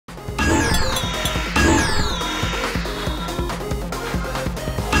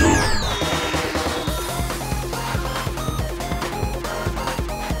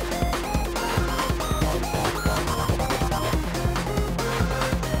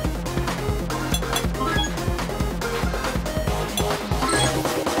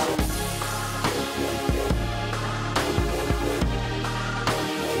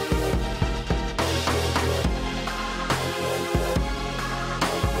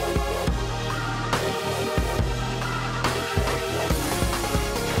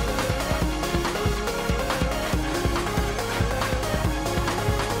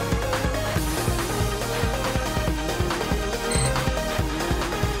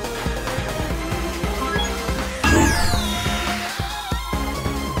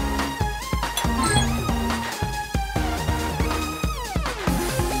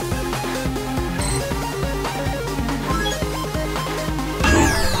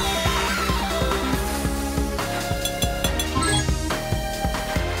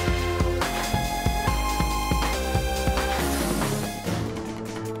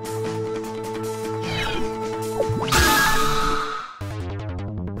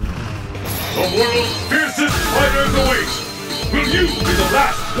The world's fiercest fighters await! Will you be the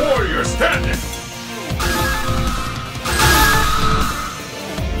last warrior standing?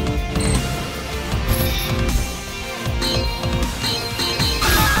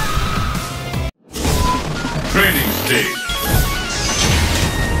 Training stage.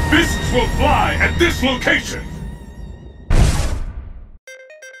 Fists will fly at this location.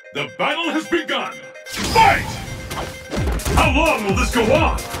 The battle has begun. Fight! How long will this go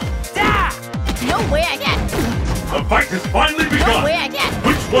on? No way I get. The fight has finally begun. No way I get.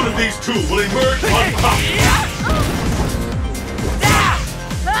 Which one of these two will emerge on top?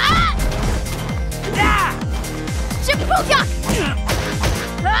 Shibuya!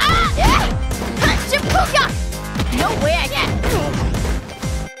 Shibuya! No way I get.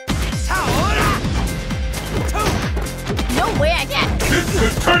 No way I get. This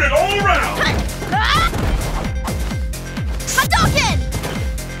could turn it all around. Hadouken!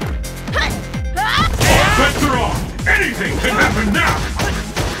 All bets are on. Anything can happen now.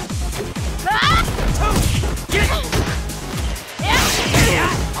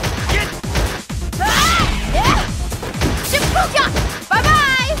 Shibuya!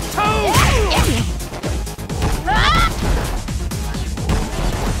 Bye-bye!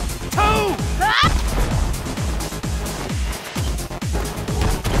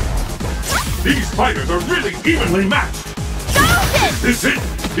 These fighters are really evenly matched. Hadouken! Is it?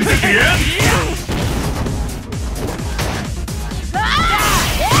 Is it the end?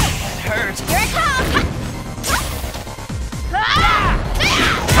 Hurts. Here it comes!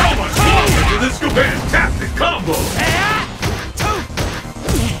 How much longer will this go? Fantastic combo!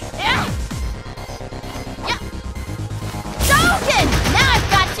 Hadouken! Now I've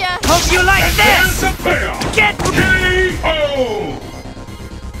got you! Hope you like And this! there's the payoff! Get K.O.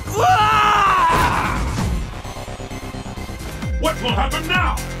 What will happen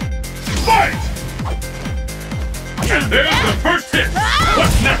now? Fight! And there's the first hit!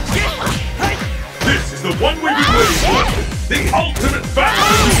 What's next? This is the one we've been waiting for! The ultimate battle!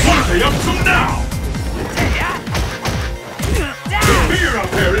 What are they up to now? The fear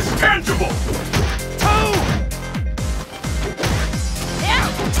out there is tangible!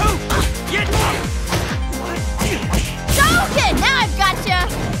 Hadouken! Now I've got you!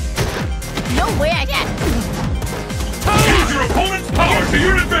 No way I get. Use your opponent's power to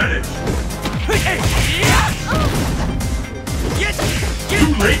your advantage! Too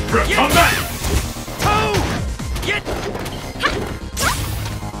late for a comeback!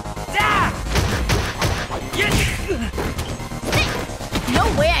 No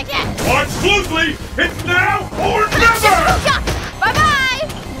way I get. Watch closely! It's now or never! Bye-bye!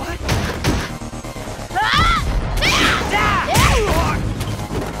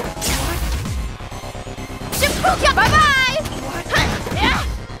 Shibuya! Bye-bye!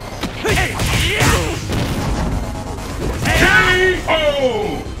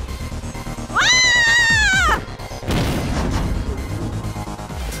 K.O.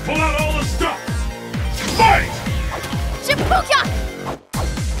 Pull out all the stops! Fight! Shibuya!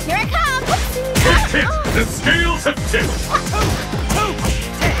 Here it comes! It's hit! The scales have tipped!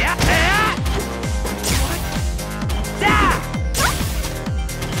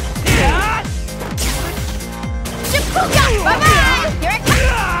 Shibuya! Bye-bye! Here it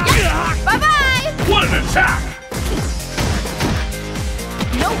comes! Bye-bye! What an attack!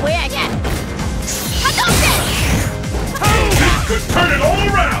 No way I get. Hadouken! This could turn it all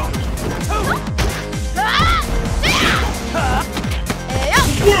around!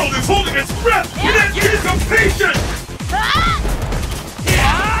 The world is holding its breath in anticipation!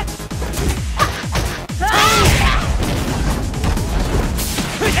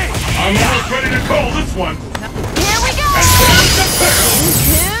 I'm almost ready to call this one! Here we go! And there's the payoff!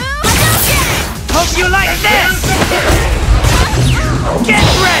 Hadouken! Hope you like And this! there's the payoff! Get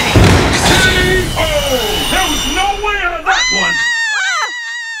ready! K.O. There was no way out of that one!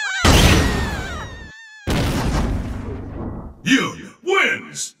 You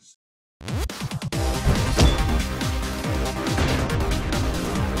wins!